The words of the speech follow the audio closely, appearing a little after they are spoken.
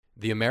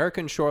The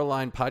American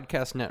Shoreline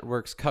Podcast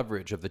Network's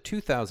coverage of the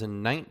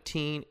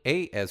 2019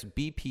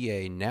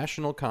 ASBPA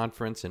National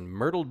Conference in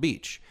Myrtle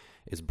Beach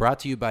is brought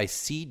to you by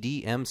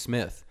CDM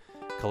Smith,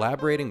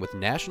 collaborating with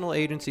national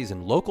agencies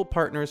and local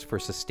partners for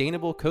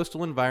sustainable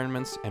coastal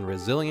environments and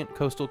resilient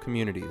coastal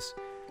communities.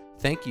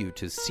 Thank you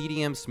to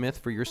CDM Smith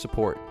for your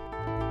support.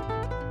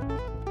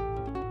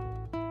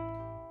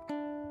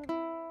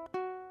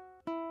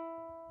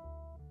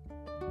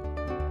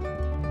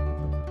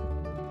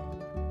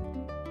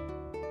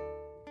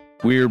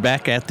 We're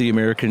back at the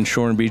American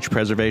Shore and Beach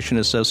Preservation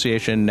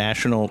Association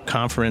National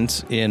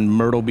Conference in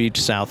Myrtle Beach,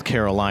 South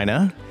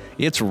Carolina.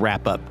 It's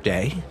wrap-up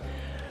day.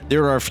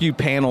 There are a few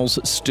panels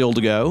still to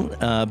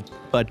go,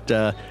 but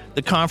the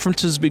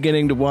conference is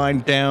beginning to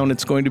wind down.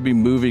 It's going to be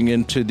moving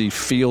into the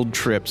field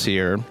trips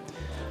here.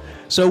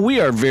 So we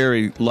are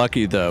very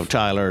lucky, though,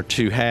 Tyler,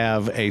 to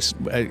have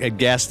a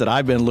guest that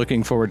I've been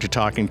looking forward to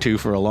talking to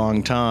for a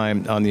long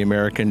time on the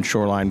American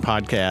Shoreline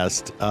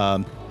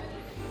Podcast.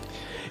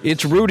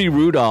 It's Rudy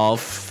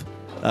Rudolph,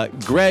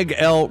 Greg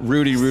L.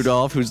 Rudy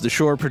Rudolph, who's the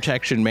Shore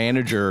Protection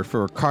Manager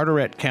for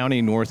Carteret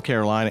County, North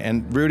Carolina.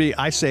 And Rudy,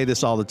 I say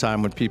this all the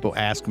time when people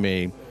ask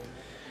me,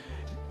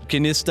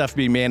 can this stuff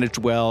be managed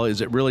well?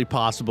 Is it really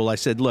possible? I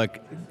said, look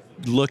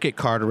at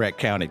Carteret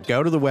County.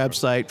 Go to the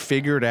website,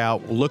 figure it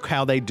out, look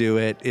how they do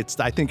it.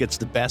 I think it's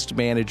the best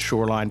managed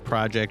shoreline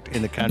project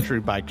in the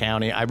country by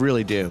county. I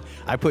really do.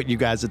 I put you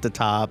guys at the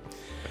top.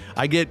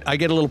 I get a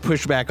little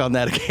pushback on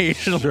that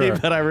occasionally, sure.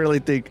 But I really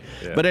think.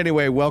 Yeah. But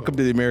anyway, welcome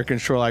to the American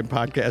Shoreline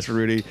Podcast,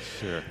 Rudy.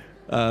 Sure.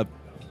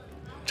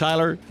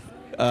 Tyler,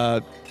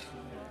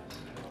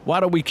 why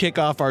don't we kick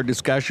off our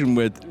discussion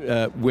with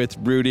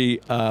Rudy?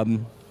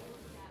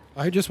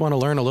 I just want to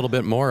learn a little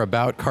bit more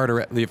about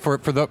Carteret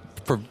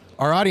for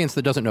our audience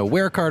that doesn't know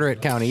where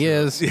Carteret County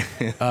is,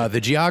 the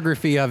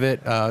geography of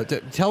it.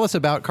 Tell us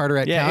about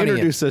Carteret County. Yeah,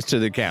 introduce us to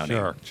the county.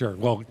 Sure.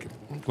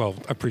 Well,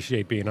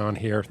 appreciate being on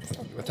here.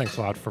 Thanks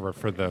a lot for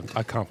the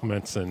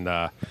compliments and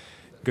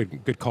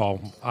good call.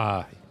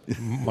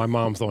 My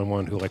mom's the only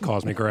one who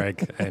calls me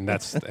Greg, and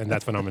that's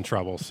when I'm in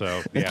trouble.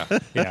 So yeah,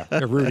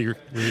 Rudy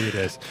it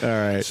is. All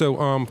right. So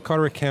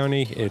Carteret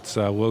County, it's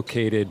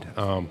located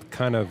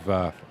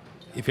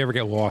if you ever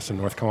get lost in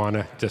North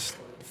Carolina, just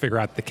figure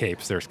out the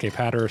capes. There's Cape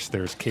Hatteras,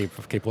 there's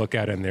Cape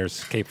Lookout, and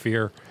there's Cape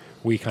Fear.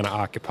 We kind of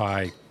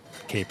occupy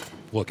Cape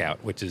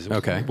Lookout, which is on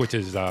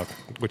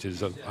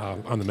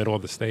the middle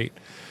of the state.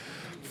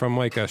 From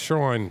a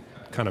shoreline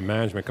kind of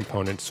management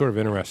component, it's sort of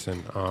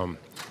interesting.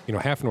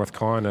 Half North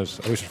Carolina's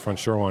oceanfront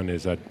shoreline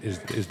is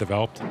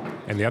developed,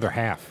 and the other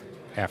half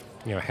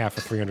of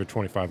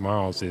 325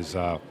 miles is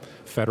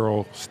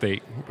federal,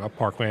 state,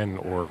 parkland,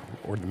 or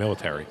the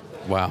military.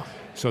 Wow.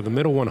 So the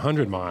middle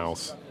 100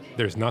 miles,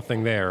 there's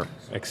nothing there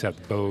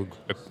except bogue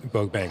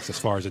banks as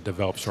far as a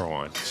developed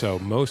shoreline. So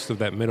most of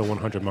that middle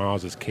 100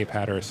 miles is Cape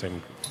Hatteras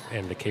and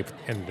the Cape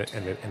and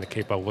the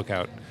Cape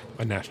Lookout,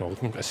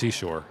 a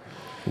seashore.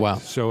 Wow.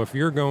 So if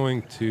you're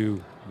going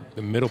to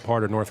the middle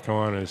part of North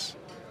Carolina's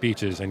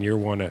beaches and you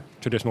want a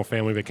traditional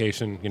family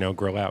vacation,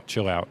 grill out,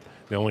 chill out,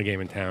 the only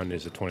game in town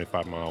is a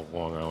 25-mile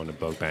Long Island and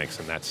bogue banks,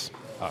 and that's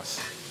us.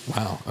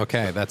 Wow.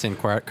 Okay, that's in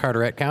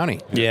Carteret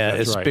County. Yeah,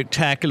 that's a right.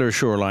 Spectacular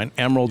shoreline.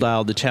 Emerald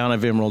Isle, the town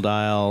of Emerald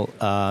Isle,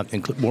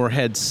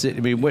 Morehead City.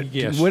 I mean, what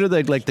are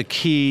the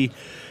key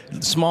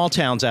small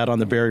towns out on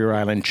the Barrier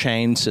Island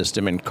chain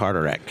system in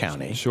Carteret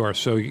County? Sure.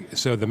 So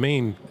the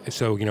main,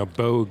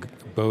 Bogue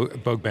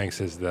Banks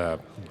is the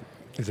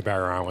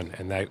Barrier Island,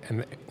 and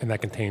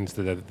that contains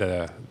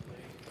a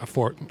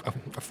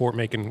Fort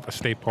Macon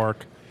State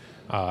Park,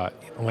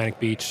 Atlantic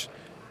Beach,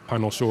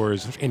 Pine Knoll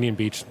Shores, Indian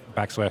Beach,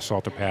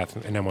 /Salter Path,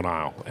 and Emerald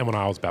Isle. Emerald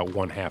Isle is about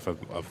one half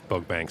of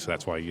Bogue Banks, so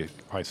that's why you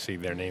probably see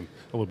their name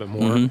a little bit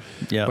more.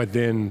 Mm-hmm. Yeah. But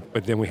then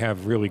we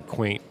have really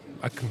quaint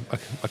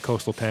a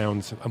coastal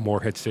towns, a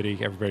Morehead City.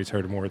 Everybody's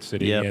heard of Morehead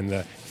City, yep. And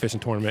the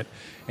fishing tournament,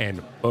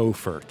 and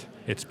Beaufort.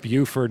 It's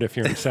Beaufort if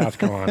you're in South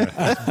Carolina.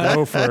 It's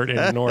Beaufort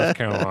in North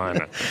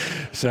Carolina.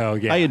 So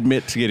yeah, I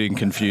admit to getting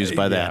confused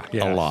by that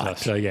a lot.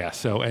 So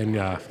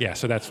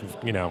that's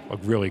a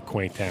really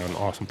quaint town,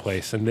 awesome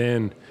place. And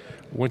then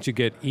once you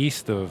get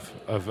east of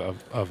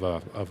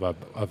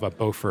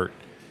Beaufort,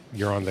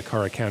 you're on the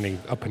Carteret County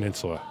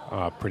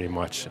peninsula, pretty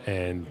much,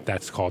 and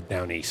that's called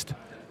Down East.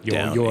 You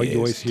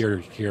always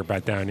hear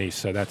about Down East.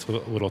 So that's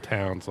little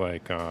towns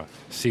like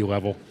Sea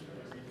Level,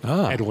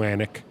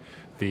 Atlantic.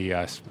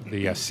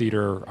 The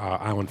Cedar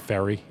Island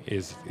Ferry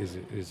is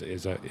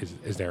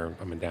there.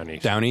 I'm in Down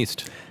East. Down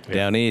East. Yeah.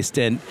 Down East.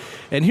 And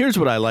here's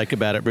what I like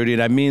about it, Rudy,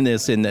 and I mean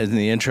this in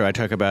the intro. I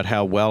talk about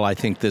how well I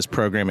think this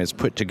program is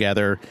put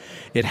together.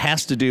 It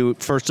has to do,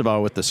 first of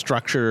all, with the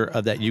structure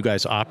that you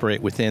guys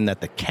operate within, that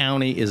the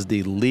county is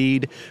the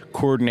lead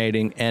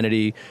coordinating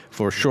entity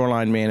for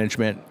shoreline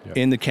management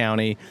in the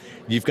county.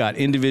 You've got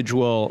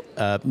individual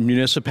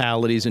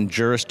municipalities and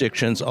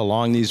jurisdictions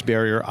along these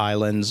barrier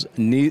islands,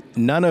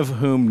 none of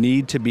whom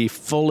need to be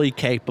fully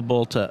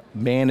capable to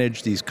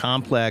manage these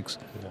complex,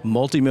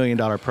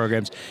 multi-million-dollar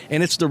programs.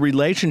 And it's the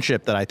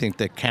relationship that I think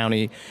the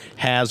county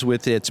has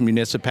with its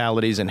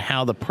municipalities and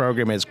how the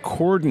program is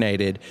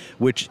coordinated,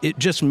 which it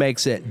just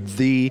makes it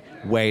the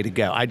way to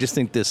go. I just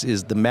think this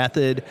is the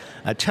method.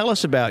 Tell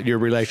us about your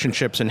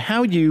relationships and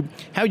how you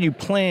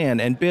plan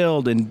and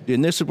build. And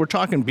this, we're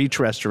talking beach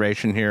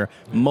restoration here,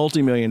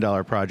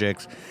 multi-million-dollar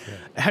projects.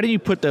 Yeah. How do you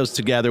put those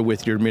together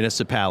with your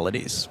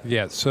municipalities?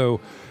 Yeah,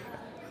 so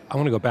I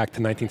want to go back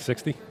to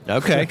 1960.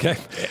 Okay.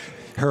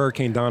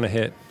 Hurricane Donna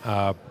hit.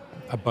 I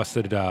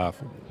busted a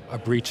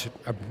breach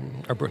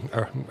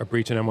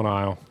in Emerald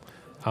Isle.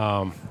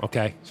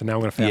 Okay, so now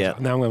I'm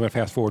going to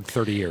fast forward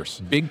 30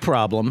 years. Big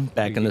problem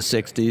back in the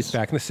 60s.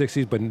 Back in the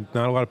 60s, but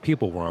not a lot of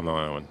people were on the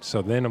island.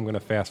 So then I'm going to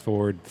fast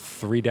forward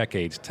 3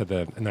 decades to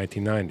the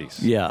 1990s.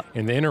 Yeah.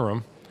 In the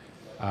interim,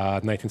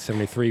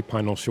 1973,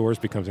 Pine Knoll Shores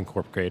becomes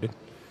incorporated.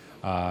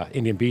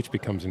 Indian Beach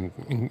becomes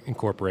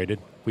incorporated.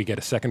 We get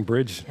a second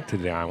bridge to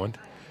the island.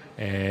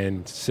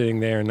 And sitting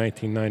there in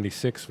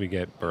 1996, we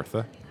get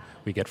Bertha,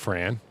 we get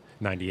Fran.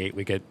 98,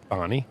 we get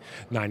Bonnie.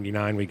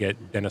 99, we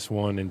get Dennis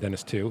 1 and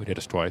Dennis 2. It hit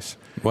us twice.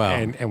 Wow.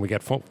 And we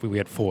get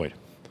Floyd.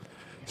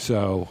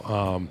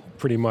 So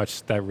pretty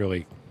much that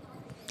really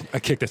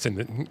kicked us in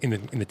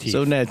the teeth.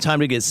 So now it's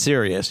time to get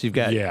serious. You've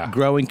got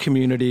growing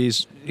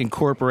communities,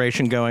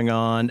 incorporation going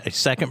on, a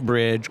second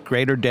bridge,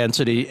 greater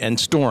density, and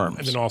storms.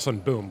 And then all of a sudden,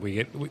 boom,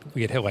 we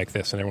get hit like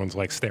this, and everyone's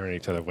like staring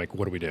at each other like,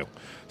 what do we do?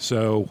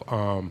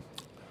 So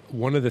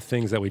one of the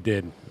things that we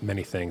did,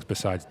 many things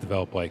besides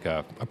develop like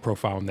a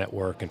profile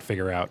network and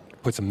figure out,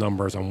 put some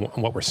numbers on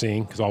what we're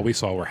seeing, because all we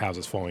saw were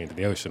houses falling into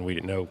the ocean. We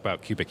didn't know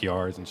about cubic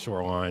yards and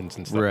shorelines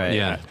and stuff like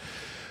that.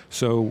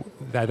 So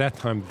at that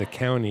time, the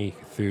county,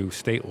 through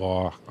state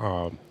law,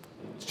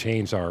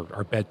 changed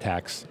our bed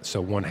tax, so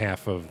one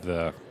half of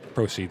the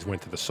proceeds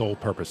went to the sole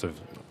purpose of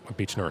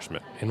beach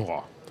nourishment in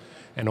law.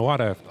 And a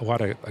lot of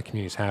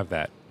communities have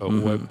that.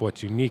 But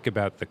what's unique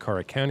about the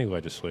Carteret County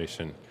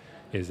legislation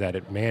is that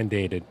it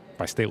mandated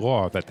by state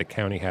law that the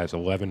county has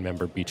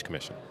 11-member beach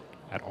commission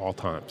at all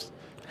times.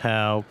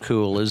 How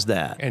cool is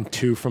that? And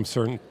two from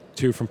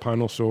Pine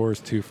Knoll Shores,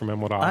 2 from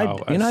Emerald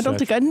Isle. I don't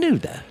think I knew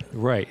that.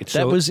 Right.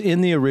 That was in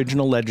the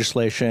original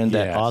legislation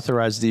that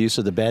authorized the use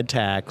of the bed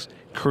tax,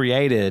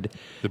 created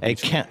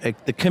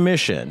the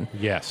commission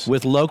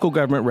with local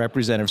government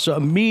representatives. So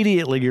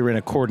immediately you're in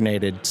a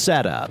coordinated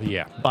setup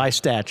by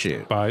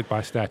statute.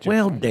 By statute.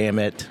 Well, damn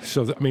it.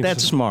 So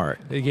that's smart.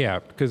 Yeah,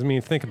 because,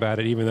 think about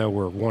it. Even though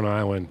we're one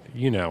island,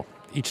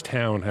 each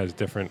town has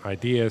different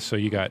ideas. So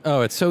you got...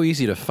 Oh, it's so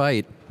easy to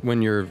fight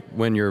when you're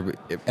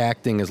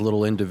acting as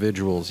little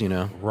individuals,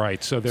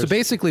 Right. So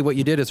basically what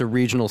you did is a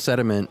regional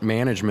sediment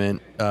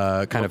management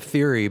kind of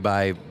theory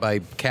by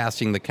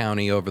casting the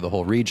county over the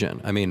whole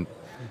region.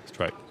 That's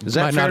right. Is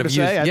that fair to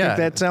say? I think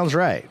that sounds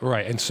right.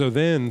 Right. And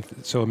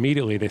so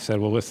immediately they said,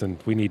 well, listen,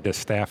 we need to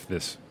staff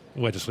this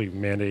legislatively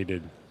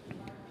mandated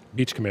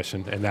beach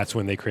commission. And that's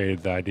when they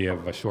created the idea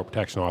of a shore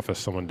protection office,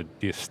 someone to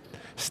just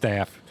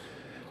staff,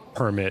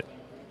 permit,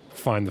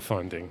 find the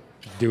funding,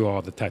 do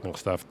all the technical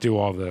stuff,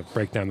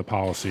 break down the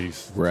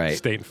policies,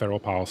 state and federal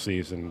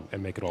policies, and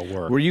make it all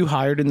work. Were you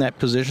hired in that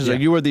position? So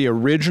you were the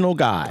original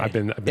guy. I've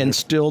been and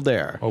still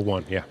there.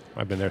 01, yeah.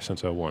 I've been there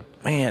since 01.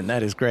 Man,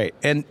 that is great.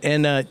 And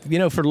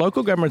for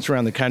local governments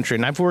around the country,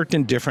 and I've worked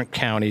in different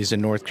counties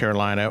in North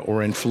Carolina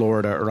or in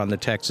Florida or on the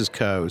Texas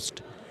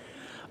coast,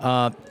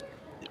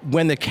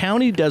 when the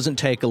county doesn't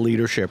take a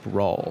leadership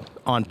role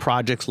on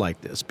projects like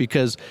this,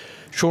 because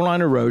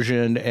shoreline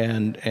erosion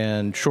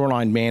and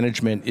shoreline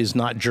management is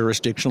not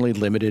jurisdictionally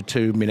limited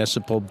to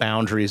municipal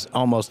boundaries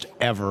almost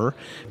ever,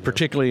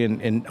 particularly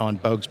on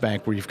Bogues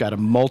Bank, where you've got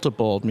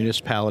multiple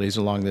municipalities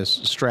along this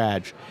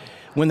stretch.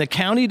 When the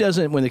county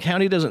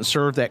doesn't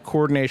serve that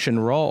coordination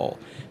role,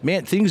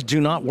 man, things do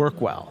not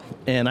work well.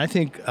 And I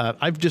think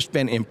I've just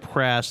been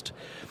impressed,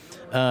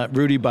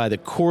 Rudy, by the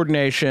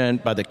coordination,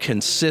 by the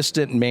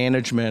consistent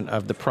management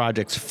of the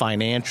projects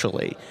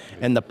financially,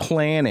 and the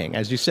planning.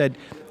 As you said,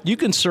 you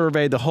can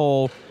survey the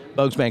whole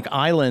Bogues Bank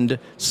Island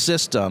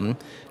system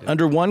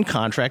under one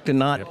contract and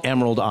not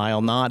Emerald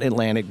Isle, not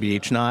Atlantic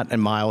Beach, not a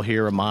mile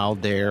here, a mile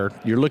there.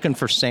 You're looking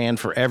for sand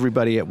for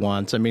everybody at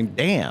once.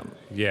 Damn.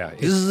 Yeah.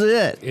 This is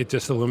it. It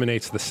just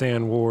eliminates the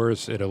sand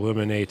wars. It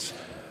eliminates...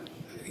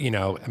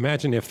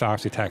 imagine if the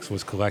Oxy tax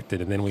was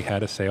collected and then we had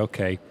to say,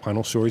 okay, Pine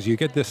Knoll Shores, you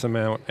get this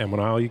amount, and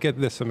Emerald Isle, you get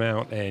this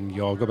amount, and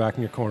you all go back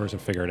in your corners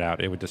and figure it out.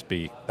 It would just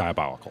be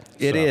diabolical.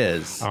 It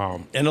is.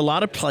 And a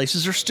lot of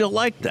places are still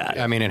like that.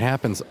 It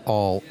happens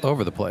all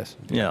over the place.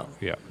 Yeah.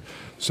 Yeah.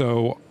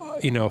 So,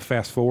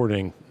 fast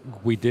forwarding,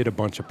 we did a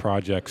bunch of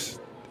projects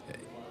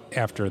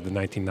after the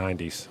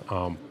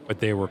 1990s, but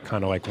they were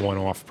kind of like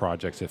one-off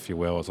projects, if you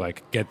will. It was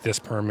like, get this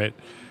permit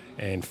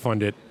and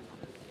fund it,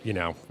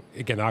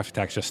 Again, the Oxy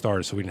tax just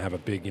started, so we didn't have a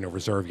big,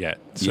 reserve yet.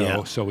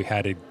 So we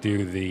had to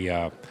do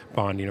the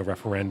bond,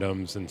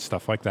 referendums and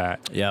stuff like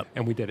that. Yep.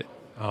 And we did it.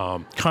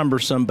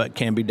 Cumbersome, but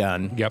can be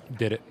done. Yep,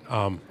 did it.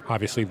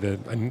 Obviously,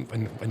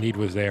 a need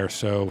was there.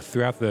 So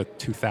throughout the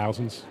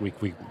 2000s,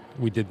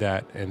 we did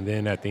that. And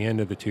then at the end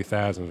of the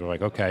 2000s, we're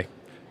like, okay,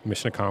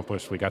 mission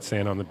accomplished. We got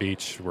sand on the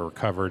beach. We're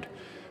covered.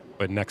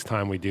 But next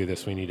time we do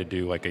this, we need to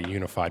do like a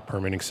unified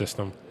permitting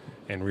system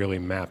and really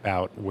map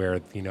out where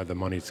the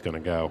money's going to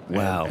go.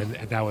 Wow.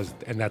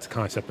 And that's the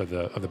concept of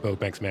the Bogue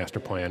Banks master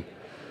plan.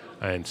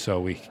 And so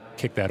we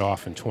kicked that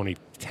off in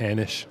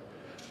 2010-ish.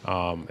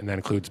 And that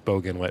includes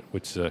Bogue Inlet,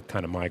 which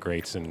kind of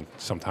migrates and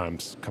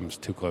sometimes comes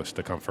too close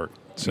to comfort.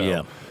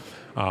 So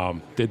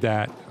did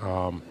that.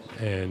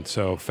 And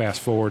so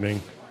fast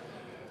forwarding,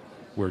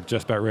 we're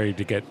just about ready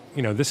to get,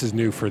 this is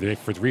new for the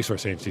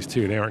resource agencies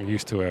too. They aren't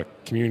used to a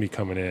community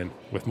coming in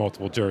with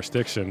multiple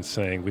jurisdictions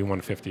saying we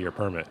want a 50-year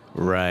permit.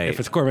 Right. If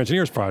it's a Corps of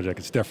Engineers project,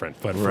 it's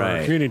different. But for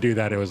a community to do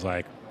that, it was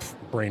like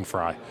brain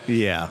fry.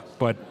 Yeah.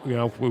 But,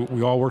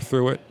 we all worked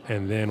through it.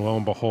 And then lo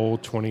and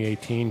behold,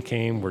 2018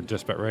 came. We're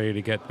just about ready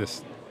to get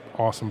this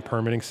awesome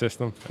permitting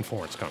system, and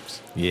Florence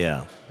comes.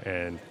 Yeah.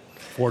 And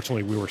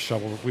fortunately, we were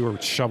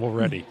shovel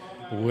ready,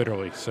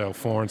 literally. So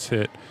Florence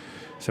hit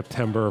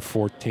September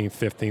 14th,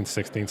 15th,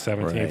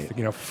 16th,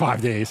 17th,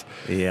 5 days.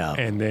 Yeah.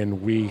 And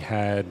then we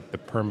had the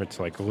permits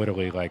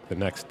literally the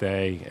next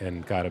day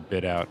and got a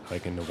bid out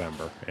in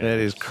November. And that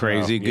is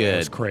crazy good. Yeah,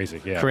 it's crazy.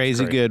 Yeah.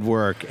 Crazy good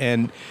work.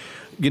 And,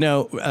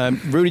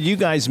 Rudy, you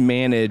guys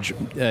manage,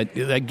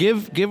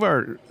 give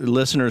our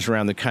listeners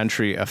around the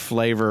country a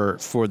flavor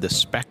for the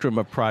spectrum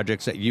of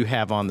projects that you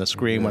have on the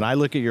screen. When I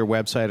look at your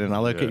website and I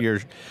look at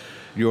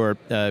your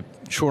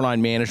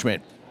shoreline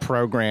management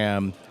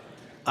program,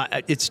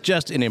 it's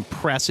just an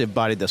impressive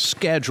body. The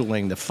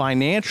scheduling, the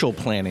financial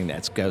planning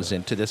that goes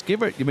into this. You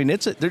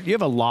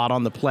have a lot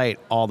on the plate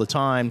all the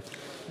time.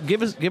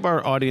 Give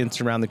our audience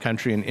around the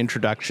country an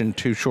introduction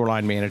to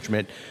shoreline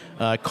management,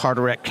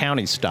 Carteret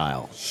County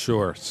style.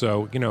 Sure.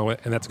 So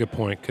and that's a good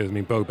point because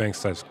Bogue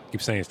Banks, I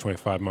keep saying, is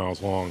 25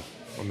 miles long.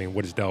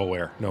 What is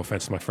Delaware? No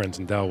offense to my friends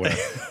in Delaware,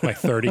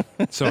 30.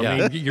 So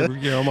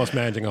you're almost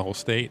managing a whole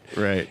state,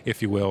 right?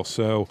 If you will.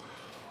 So.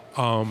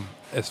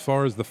 As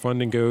far as the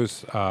funding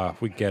goes,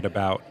 we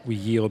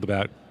yield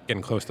about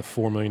getting close to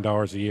 $4 million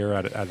a year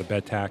out of the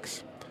bed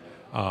tax.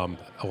 A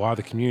lot of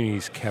the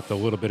communities kept a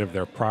little bit of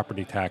their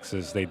property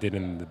taxes they did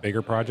in the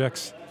bigger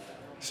projects.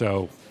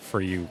 So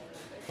for you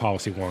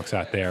policy wonks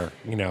out there,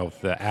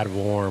 the ad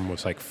valorem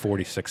was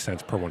 46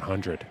 cents per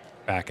 100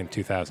 back in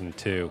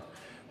 2002.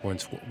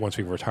 Once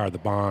we retired the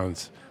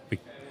bonds,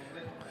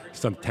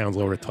 some towns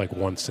lowered it to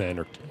 1 cent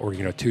or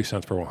 2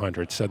 cents per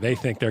 100. So they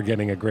think they're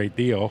getting a great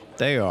deal.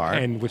 They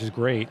are, which is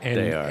great. And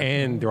they are,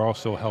 and they're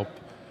also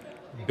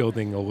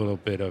building a little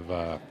bit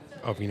of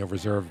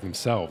reserve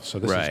themselves. So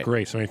this is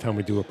great. So anytime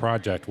we do a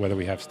project, whether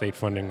we have state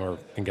funding or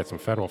can get some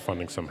federal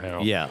funding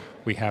somehow,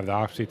 we have the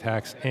occupancy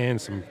tax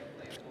and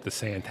the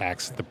sand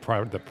tax, the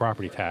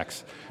property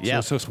tax.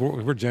 Yeah. So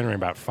we're generating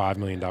about $5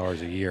 million a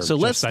year. So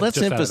let's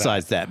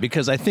emphasize that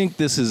because I think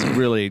this is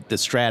really the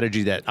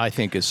strategy that I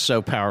think is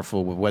so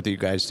powerful with what you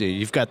guys do.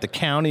 You've got the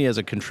county as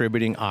a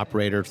contributing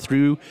operator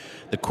through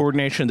the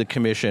coordination of the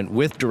commission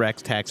with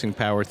direct taxing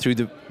power through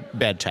the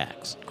bed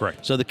tax.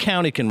 Correct. So the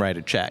county can write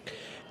a check.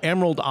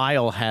 Emerald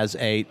Isle has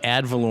a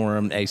ad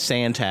valorem, a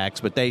sand tax,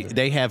 but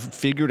they have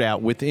figured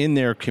out within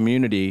their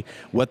community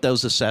what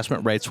those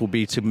assessment rates will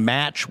be to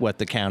match what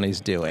the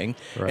county's doing.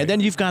 Right. And then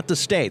you've got the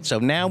state. So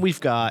now we've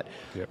got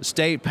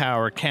state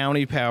power,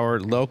 county power,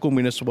 local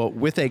municipal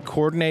with a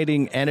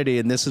coordinating entity,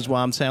 and this is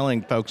why I'm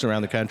telling folks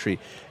around the country,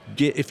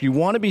 if you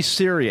want to be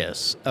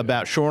serious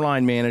about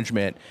shoreline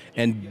management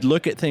and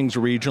look at things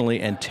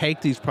regionally and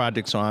take these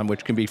projects on,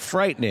 which can be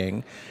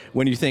frightening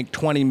when you think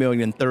 20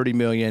 million, 30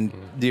 million,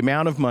 the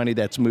amount of money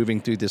that's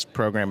moving through this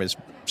program is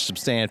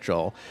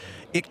substantial.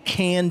 It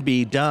can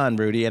be done,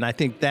 Rudy, and I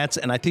think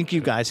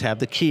you guys have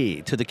the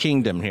key to the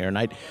kingdom here.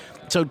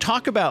 So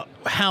talk about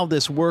how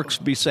this works,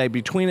 say,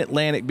 between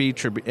Atlantic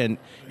Beach and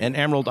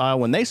Emerald Isle.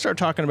 When they start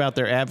talking about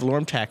their ad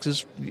valorem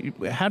taxes,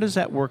 how does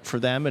that work for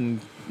them, and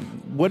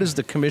what is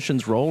the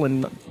commission's role?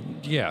 And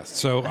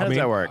so how does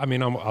that work?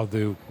 I'll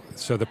do.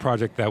 So the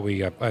project that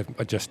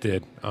I just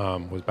did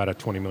was about a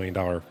 $20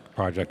 million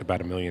project, about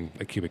 1 million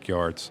cubic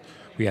yards.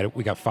 We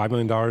got $5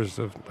 million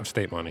of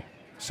state money.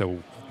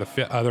 So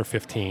the other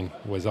 15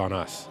 was on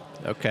us.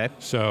 Okay.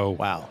 So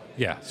wow.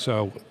 Yeah.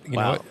 So you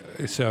know,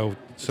 so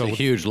it's a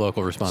huge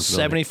local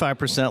responsibility.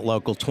 75%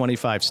 local,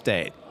 25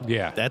 state.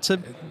 Yeah. That's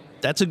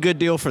a good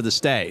deal for the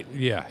state.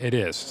 Yeah, it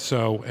is.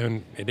 So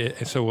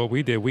so what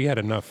we did, we had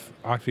enough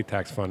occupancy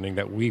tax funding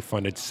that we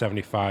funded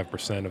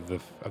 75% of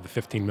the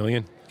 15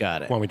 million.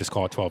 Got it. Why don't we just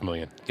call it 12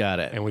 million? Got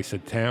it. And we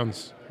said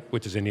towns,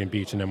 which is Indian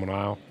Beach and Emerald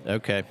Isle.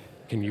 Okay.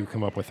 Can you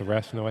come up with the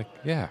rest? And they're like,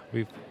 yeah,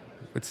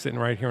 it's sitting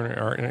right here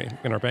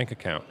in our bank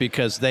account.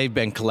 Because they've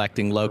been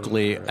collecting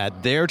locally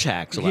at their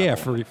tax level. Yeah,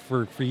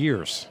 for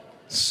years.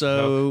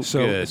 So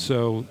good.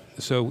 So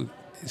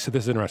this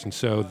is interesting.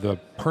 So the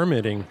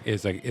permitting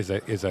is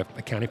a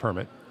county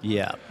permit.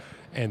 Yeah.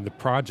 And the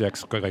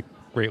projects like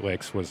Great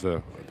Lakes was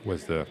the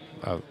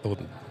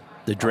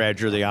The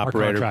dredger, the our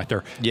operator.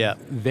 contractor. Yeah.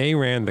 They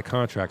ran the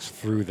contracts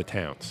through the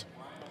towns.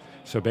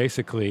 So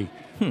basically,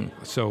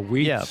 so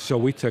we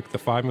took the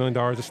 $5 million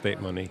of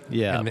state money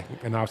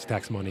and office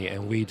tax money,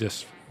 and we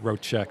just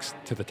wrote checks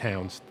to the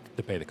towns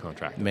to pay the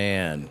contract.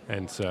 Man.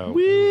 And so,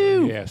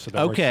 Woo! yeah, so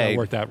that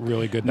worked out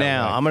really good.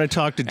 Now, I'm going to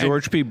talk to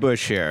George P.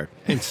 Bush here.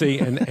 And see,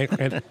 and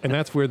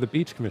that's where the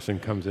Beach Commission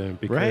comes in,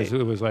 because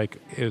it was like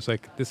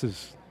this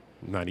is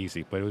not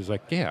easy, but it was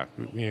like, yeah,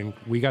 I mean,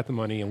 we got the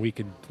money and we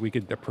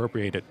could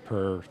appropriate it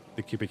per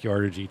the cubic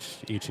yardage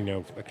each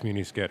a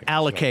community's getting.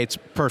 Allocates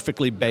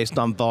perfectly based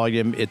on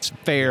volume. It's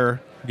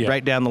fair. Yeah.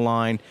 Right down the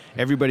line.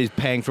 Everybody's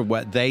paying for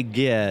what they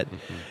get.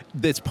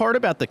 It's part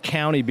about the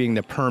county being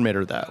the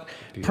permitter, though.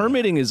 Yeah.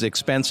 Permitting is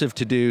expensive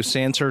to do.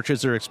 Sand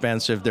searches are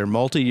expensive. They're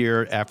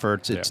multi-year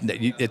efforts. It's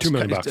 $2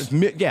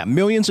 million.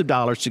 Millions of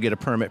dollars to get a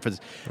permit for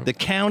this. The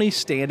county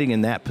standing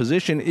in that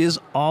position is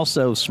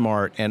also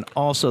smart, and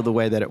also the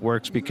way that it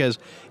works, because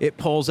it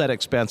pulls that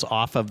expense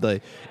off of the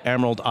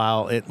Emerald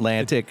Isle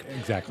Atlantic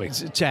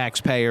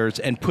taxpayers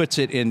and puts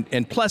it in.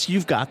 And plus,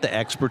 you've got the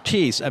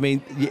expertise. I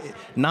mean,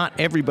 not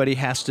everybody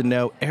has to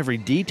know every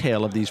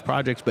detail of these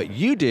projects, but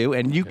you do,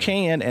 and you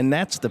can, and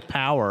that's the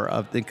power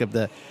of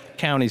the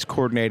county's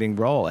coordinating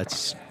role.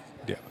 It's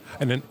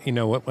and then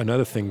what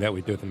another thing that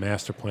we do with the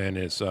master plan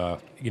is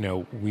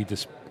we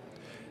just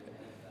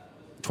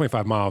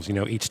 25 miles.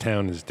 Each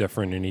town is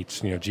different, and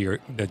each the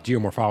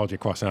geomorphology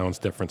across the island is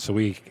different. So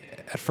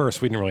at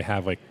first we didn't really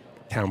have like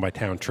town by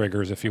town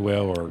triggers, if you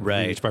will, or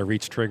reach by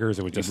reach triggers.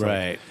 It would just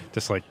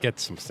like get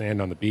some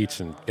sand on the beach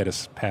and get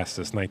us past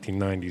this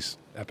 1990s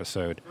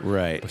episode.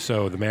 Right.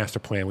 So the master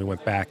plan, we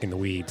went back in the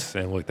weeds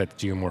and looked at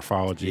the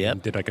geomorphology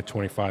and did like a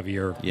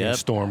 25-year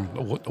storm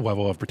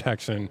level of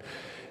protection,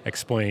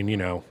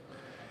 explain,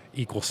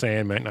 equal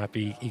sand might not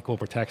be equal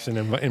protection,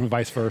 and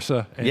vice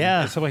versa,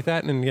 and stuff like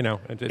that. And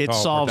it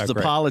solves the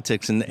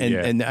politics.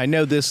 And I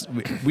know this.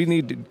 We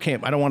need to.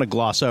 I don't want to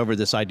gloss over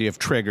this idea of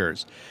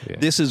triggers. Yeah.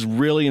 This is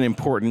really an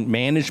important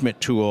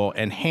management tool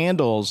and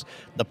handles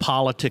the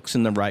politics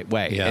in the right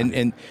way. Yeah.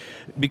 And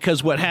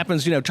because what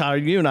happens, Tyler,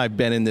 you and I've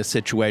been in this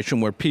situation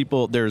where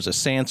there's a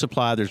sand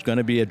supply, there's going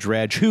to be a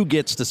dredge. Who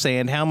gets the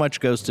sand? How much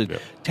goes to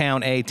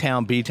town A,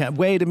 town B?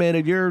 Wait a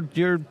minute,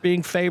 you're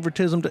being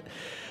favoritism.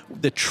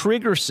 The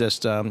trigger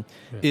system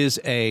is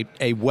a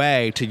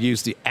way to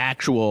use the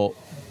actual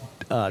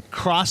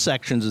cross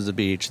sections of the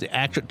beach.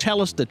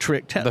 Tell us the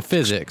trick. The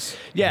physics.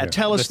 Yeah,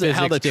 tell us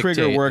how the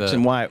trigger works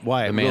and why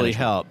it really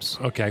helps.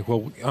 Okay,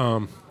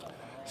 well,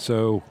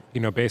 so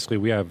basically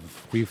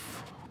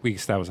we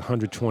established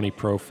 120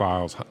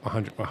 profiles,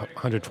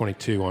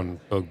 122 on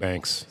Bogue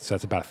Banks. So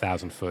that's about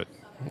 1,000 foot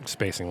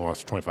spacing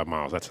loss, 25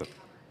 miles. That's a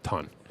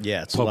ton.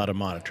 Yeah, it's a lot of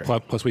monitoring.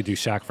 Plus we do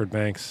Shackford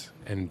Banks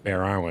and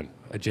Bear Island,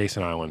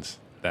 adjacent islands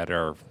that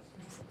are,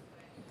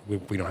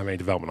 we don't have any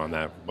development on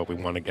that, but we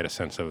want to get a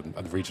sense of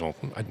the regional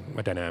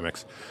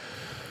dynamics.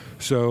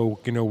 So,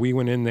 we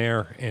went in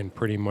there and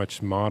pretty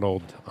much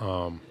modeled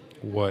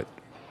what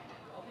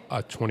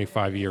a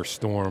 25-year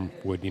storm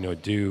would,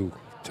 do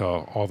to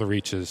all the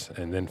reaches,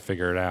 and then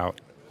figured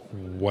out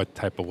what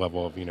type of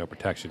level of,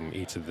 protection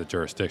each of the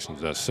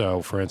jurisdictions does.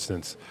 So, for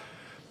instance,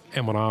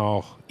 Emerald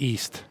Isle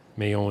East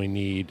may only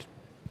need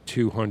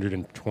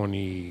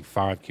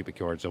 225 cubic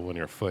yards of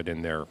linear foot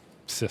in their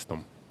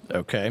system.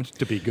 Okay.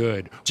 To be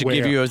good. To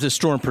give you the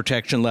storm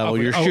protection level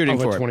you're shooting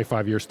for. Of a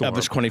 25-year storm. Of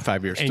a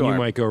 25-year storm. And you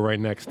might go right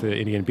next to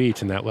Indian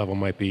Beach, and that level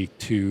might be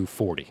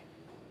 240.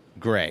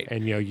 Great.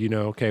 And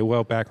okay,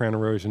 well, background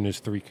erosion is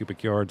 3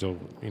 cubic yards of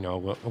a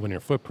linear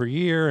foot per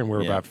year, and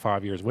we're about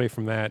 5 years away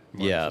from that.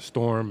 Yeah,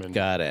 storm and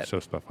got it. So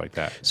stuff like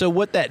that. So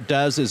what that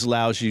does is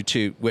allows you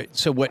to.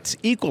 So what's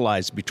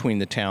equalized between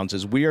the towns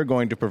is we are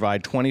going to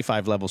provide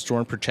 25 level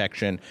storm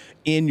protection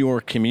in your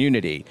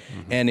community,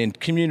 and in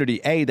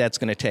community A, that's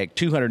going to take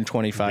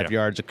 225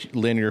 yards of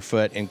linear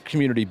foot. In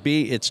community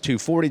B, it's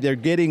 240. They're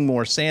getting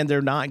more sand.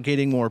 They're not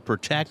getting more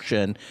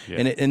protection,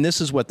 and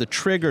this is what the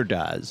trigger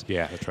does.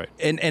 Yeah, that's right.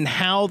 And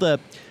how the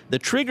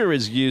trigger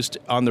is used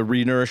on the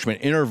renourishment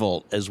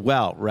interval as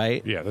well,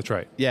 right? Yeah, that's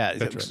right. Yeah,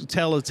 that's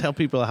right. Tell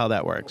people how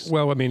that works.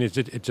 Well, I mean, it's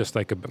just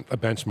like a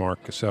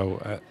benchmark.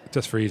 So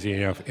just for easy,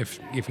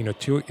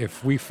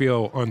 if we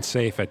feel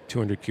unsafe at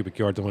 200 cubic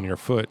yards of linear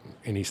foot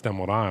in East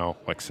Emerald Isle,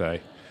 like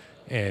say,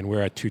 and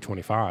we're at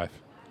 225,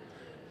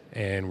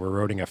 and we're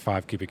eroding at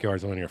 5 cubic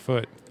yards of linear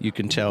foot, you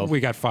can tell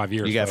we got 5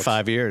 years. You got folks.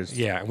 5 years.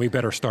 Yeah, and we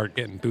better start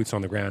getting boots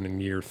on the ground in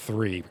year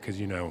 3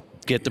 because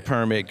get the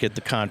permit, get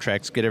the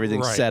contracts, get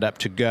everything set up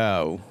to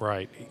go.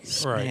 Right.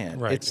 Man,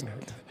 right.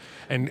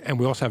 And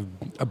we also have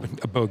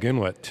a Bogue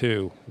Inlet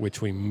too,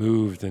 which we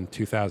moved in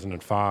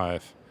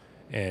 2005,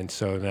 and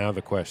so now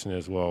the question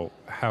is, well,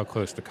 how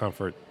close to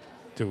comfort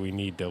do we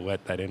need to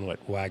let that inlet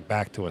wag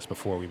back to us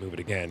before we move it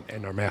again?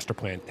 And our master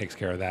plan takes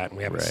care of that, and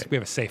we have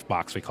a safe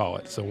box, we call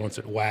it. So once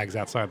it wags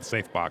outside the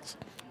safe box,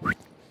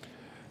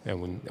 and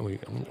we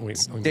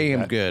do Damn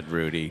that. good,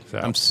 Rudy. So,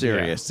 I'm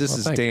serious. yeah. This Well,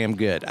 is thank you. damn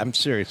good. I'm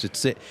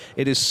serious. It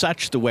is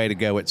such the way to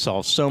go. It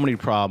solves so many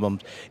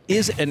problems.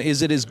 Is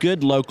it as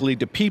good locally?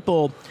 Do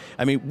people?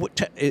 I mean,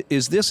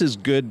 is this as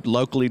good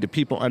locally? Do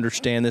people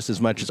understand this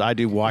as much as I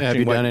do watching? Have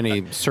you done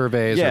any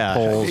surveys or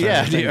polls? or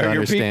Yeah. anything to Are your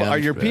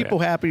understand? people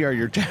happy? Are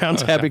your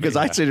towns happy? Because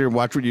I sit here and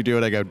watch what you do,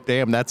 and I go,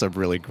 "Damn, that's a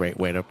really great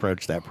way to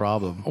approach that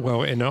problem."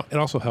 Well, and it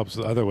also helps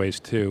the other ways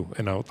too,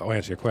 and I'll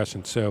answer your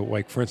question. So,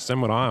 like for instance,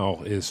 Emerald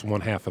Isle is one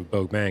half of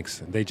Bogue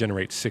Banks. They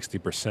generate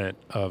 60%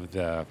 of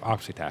the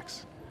occupancy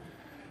tax,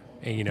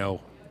 and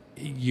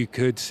you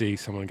could see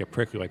someone get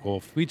prickly, like, well,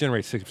 if we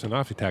generate 60%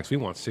 occupancy tax, we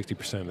want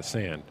 60% of the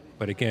sand.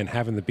 But again,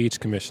 having the beach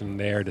commission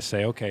there to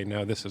say, okay,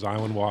 no, this is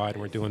island-wide,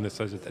 and we're doing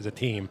this as a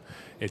team,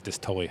 it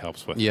just totally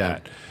helps with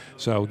that.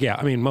 So, yeah,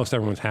 I mean, most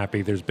everyone's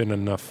happy. There's been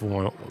enough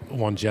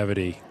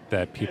longevity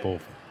that people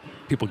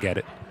get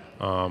it.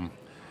 I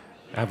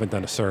haven't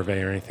done a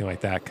survey or anything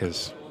like that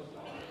because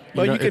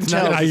Well, you can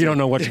tell. you don't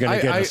know what you're going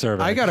to get in a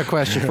survey. I got a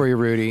question for you,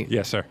 Rudy.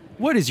 Yes, sir.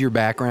 What is your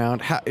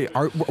background?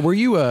 Were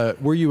you a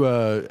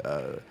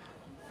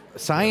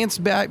science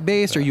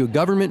based? Are you a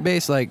government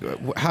based? Like,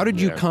 how did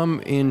you Yeah.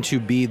 come in to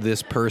be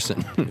this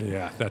person?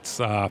 Yeah, that's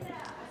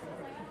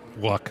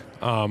luck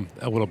a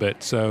little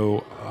bit.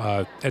 So,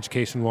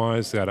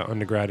 education-wise, got an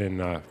undergrad in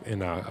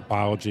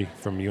biology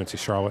from UNC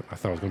Charlotte. I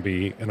thought I was going to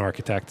be an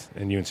architect,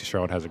 and UNC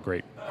Charlotte has a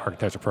great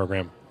architecture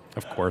program.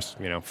 Of course,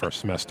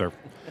 first semester.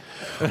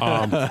 It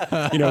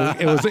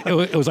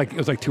was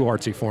like too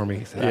artsy for me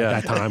at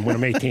that time when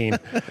I'm 18.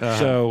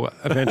 So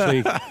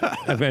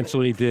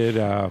eventually did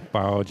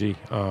biology.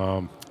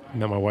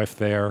 Met my wife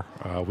there.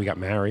 We got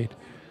married,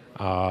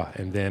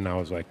 and then I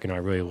was like, I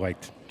really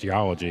liked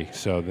geology.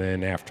 So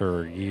then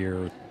after a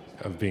year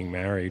of being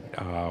married,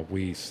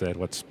 we said,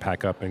 let's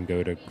pack up and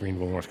go to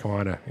Greenville, North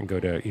Carolina, and go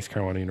to East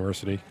Carolina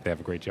University. They have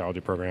a great geology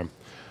program.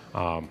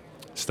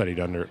 Studied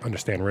under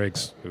Stan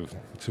Riggs, who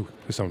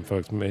some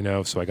folks may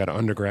know. So I got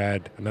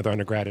another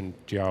undergrad in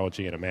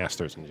geology, and a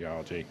master's in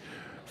geology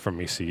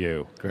from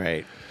ECU.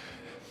 Great.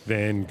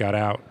 Then got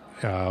out,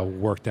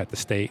 worked at the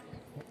state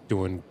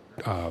doing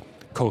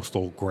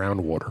coastal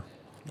groundwater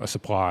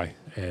supply,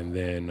 and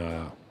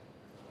then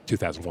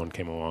 2001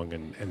 came along,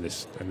 and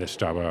this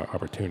job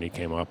opportunity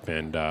came up,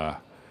 and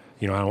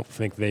I don't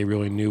think they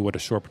really knew what a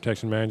shore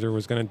protection manager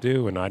was going to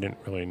do, and I didn't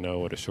really know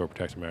what a shore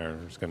protection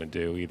manager was going to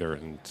do either.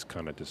 And it's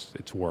kind of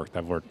it's worked.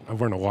 I've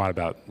learned a lot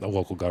about the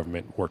local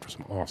government. Worked with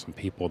some awesome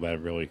people that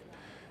have really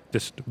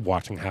just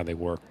watching how they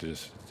work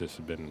just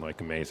have been like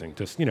amazing.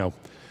 Just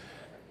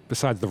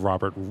besides the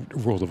Robert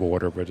Rules of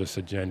Order, but just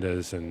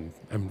agendas and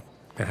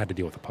I had to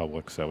deal with the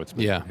public, so it's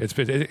been,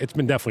 it's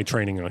been definitely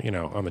training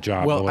on the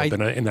job a little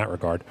bit in that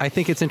regard. I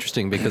think it's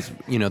interesting because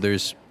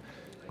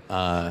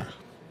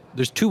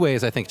there's two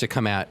ways I think to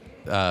come at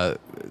the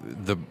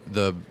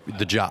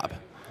job,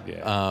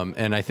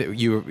 and I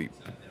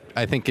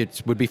think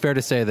it would be fair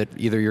to say that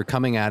either you're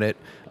coming at it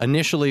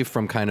initially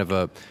from kind of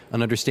an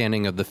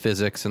understanding of the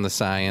physics and the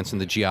science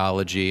and the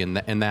geology and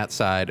that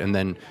side, and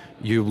then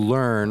you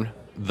learn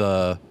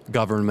the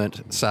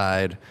government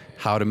side,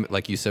 how to,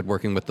 like you said,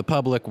 working with the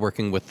public,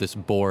 working with this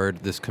board,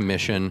 this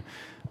commission.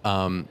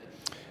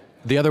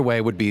 The other way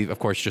would be, of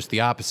course, just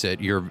the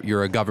opposite.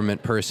 You're a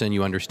government person.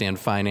 You understand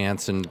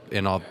finance and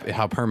all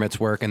how permits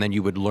work, and then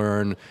you would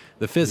learn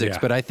the physics.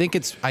 Yeah. But I think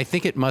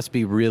it must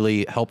be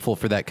really helpful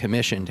for that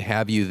commission to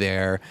have you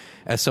there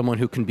as someone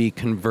who can be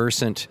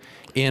conversant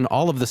in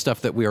all of the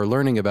stuff that we are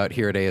learning about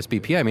here at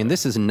ASBPA. I mean,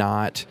 this is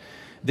not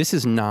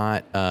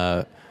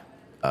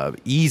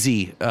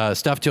easy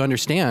stuff to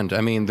understand.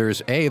 I mean,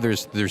 there's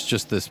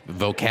just this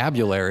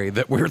vocabulary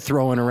that we're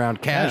throwing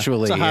around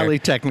casually. It's a highly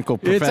technical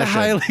profession. It's a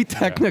highly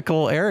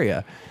technical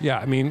area. Yeah,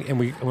 I mean, and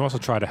we also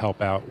try to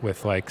help out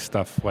with like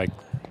stuff like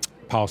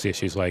policy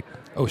issues like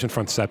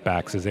oceanfront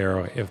setbacks.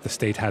 If the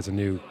state has a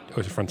new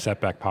oceanfront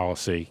setback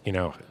policy,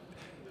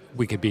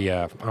 we could be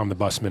a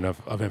omnibusman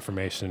of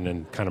information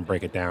and kind of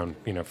break it down,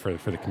 for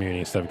the community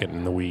instead of getting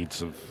in the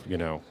weeds of,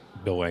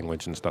 bill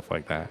language and stuff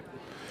like that.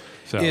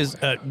 So, Is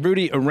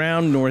Rudy,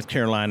 around North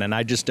Carolina, and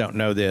I just don't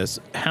know this,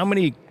 how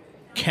many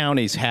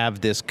counties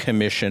have this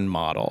commission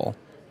model?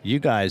 You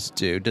guys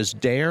do. Does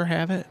Dare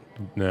have it?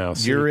 No.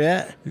 You're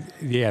it?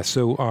 Yeah.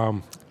 So,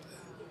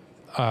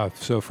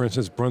 for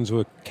instance,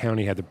 Brunswick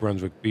County had the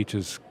Brunswick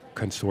Beaches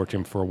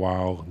Consortium for a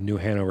while. New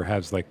Hanover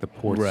has like the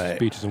ports,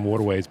 beaches, and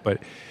waterways,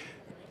 but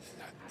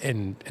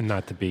and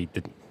not to be.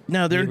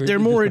 No, they're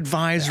more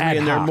advisory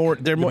and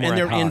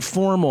they're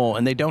informal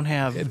and they don't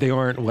have. They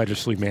aren't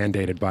legislatively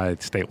mandated by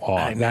state law.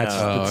 I think that's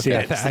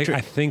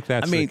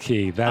the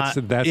key. That's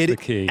the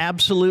key.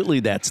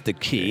 Absolutely, that's the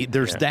key.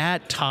 There's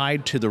that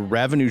tied to the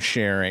revenue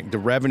sharing, the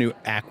revenue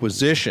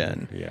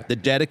acquisition, the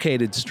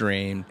dedicated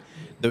stream,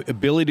 the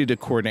ability to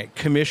coordinate,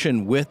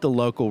 commission with the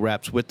local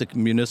reps, with the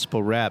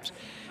municipal reps.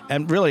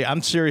 And really,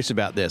 I'm serious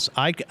about this.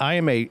 I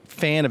am a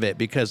fan of it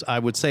because I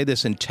would say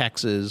this in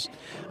Texas.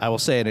 I will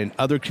say it in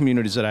other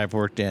communities that I've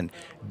worked in.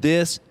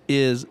 This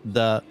is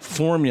the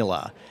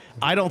formula.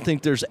 I don't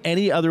think there's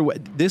any other way.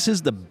 This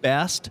is the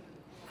best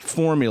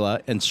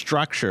formula and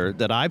structure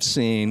that I've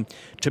seen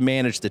to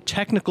manage the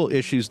technical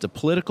issues, the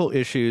political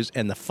issues,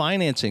 and the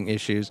financing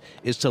issues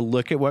is to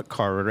look at what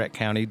Carteret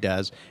County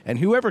does. And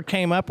whoever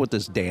came up with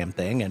this damn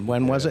thing, and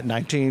when was it?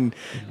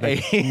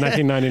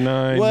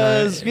 1999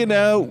 was,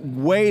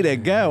 way to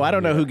go. I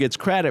don't know who gets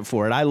credit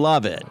for it. I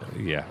love it.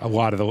 Yeah, a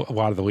lot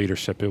of the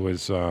leadership. It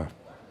was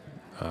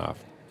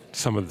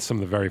some of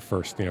the very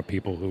first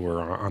people who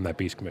were on that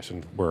beach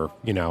commission were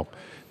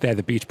they had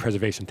the Beach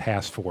Preservation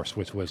Task Force,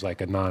 which was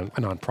like a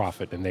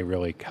nonprofit, and they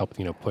really helped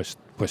push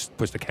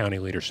the county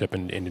leadership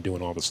into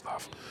doing all this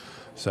stuff.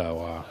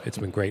 So it's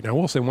been great. And I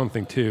will say one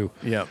thing too.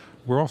 Yeah,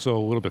 we're also a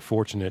little bit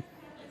fortunate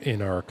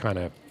in our kind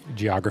of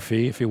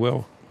geography, if you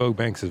will. Bogue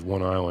Banks is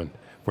one island.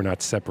 We're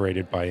not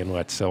separated by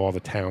inlets, so all the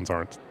towns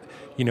aren't.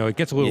 It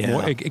gets a little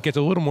more. It gets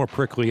a little more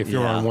prickly if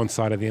you're on one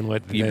side of the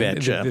inlet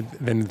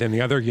than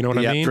the other. You know what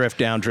I mean? Drift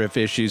down, drift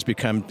issues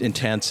become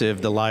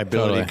intensive. The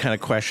liability kind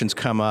of questions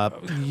come up.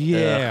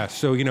 Yeah.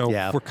 So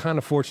we're kind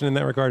of fortunate in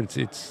that regard.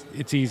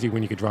 It's easy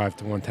when you could drive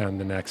to one town to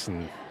the next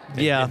and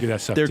do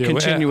that stuff. They're too.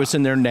 continuous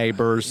in their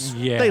neighbors.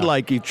 Yeah. They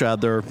like each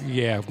other.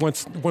 Yeah.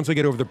 Once they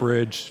get over the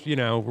bridge,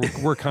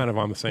 we're kind of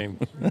on the same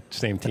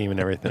team and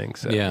everything.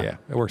 So yeah,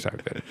 it works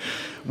out good.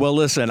 Well,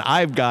 listen,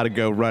 I've got to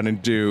go run and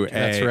do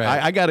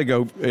I got to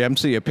go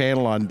MC a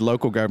panel on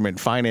local government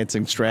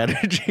financing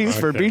strategies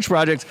for beach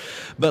projects.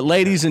 But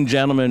ladies and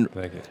gentlemen,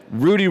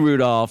 Rudy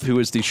Rudolph, who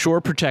is the Shore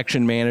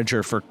Protection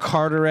Manager for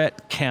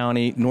Carteret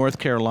County, North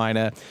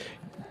Carolina.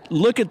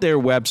 Look at their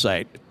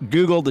website.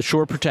 Google the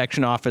Shore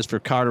Protection Office for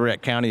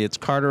Carteret County. It's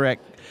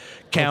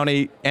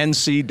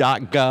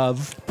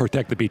carteretcountync.gov.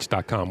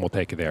 ProtectTheBeach.com will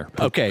take you there.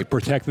 Okay.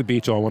 Protect the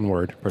beach, all one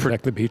word.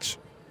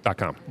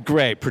 ProtectTheBeach.com.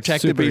 Great.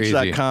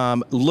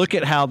 ProtectTheBeach.com. Look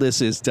at how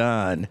this is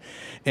done.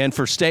 And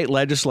for state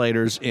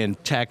legislators in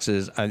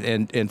Texas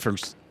and for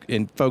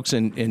folks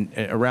in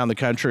around the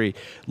country,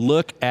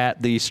 look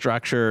at the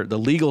structure, the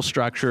legal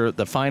structure,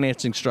 the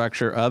financing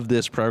structure of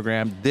this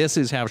program. This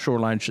is how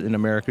shoreline in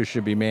America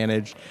should be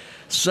managed.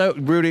 So,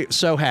 Rudy,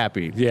 so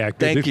happy. Yeah,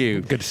 thank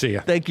you. Good to see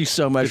you. Thank you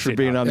so much for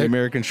being on the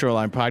American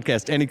Shoreline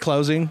Podcast. Any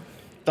closing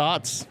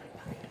thoughts?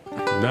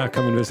 No,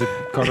 come and visit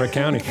Carteret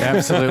County.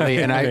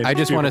 Absolutely. And I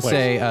just want to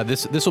say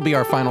this will be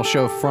our final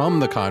show from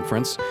the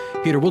conference.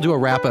 Peter, we'll do a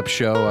wrap-up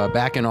show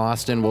back in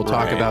Austin. We'll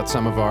talk about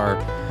some of our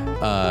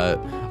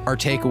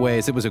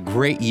takeaways. It was a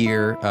great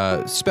year.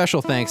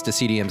 Special thanks to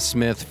CDM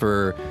Smith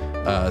for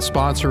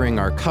sponsoring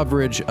our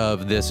coverage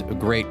of this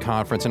great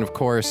conference. And of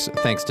course,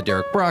 thanks to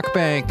Derek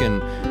Brockbank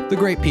and the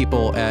great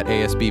people at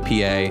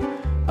ASBPA.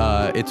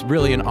 It's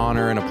really an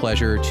honor and a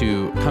pleasure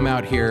to come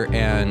out here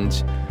and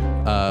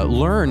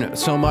learn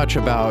so much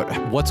about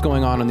what's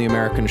going on the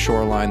American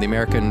shoreline. The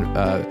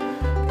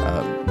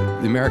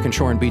American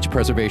Shore and Beach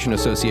Preservation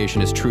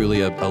Association is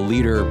truly a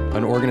leader,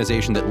 an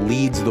organization that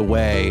leads the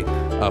way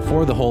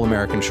for the whole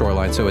American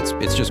shoreline. So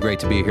it's just great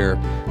to be here.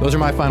 Those are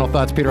my final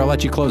thoughts. Peter, I'll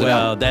let you close it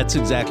out. Well, that's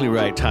exactly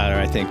right,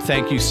 Tyler, I think.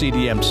 Thank you,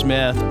 CDM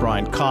Smith,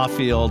 Brian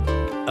Caulfield,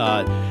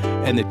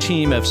 and the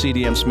team of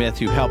CDM Smith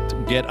who helped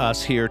get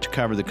us here to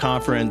cover the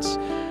conference.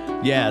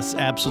 Yes,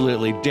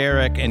 absolutely.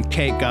 Derek and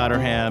Kate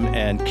Gotterham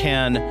and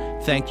Ken,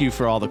 thank you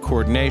for all the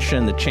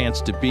coordination, the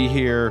chance to be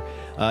here,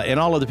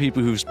 and all of the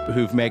people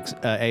who've made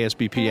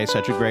ASBPA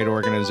such a great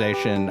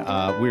organization.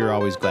 We're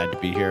always glad to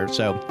be here.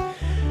 So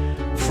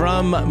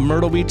from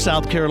Myrtle Beach,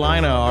 South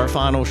Carolina, our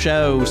final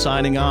show,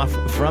 signing off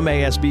from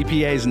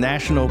ASBPA's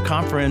National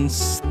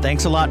Conference.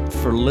 Thanks a lot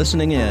for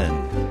listening in.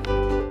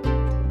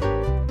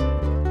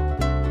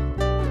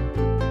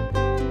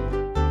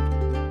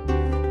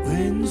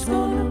 Wind's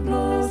gonna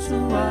blow, so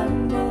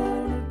I'm gonna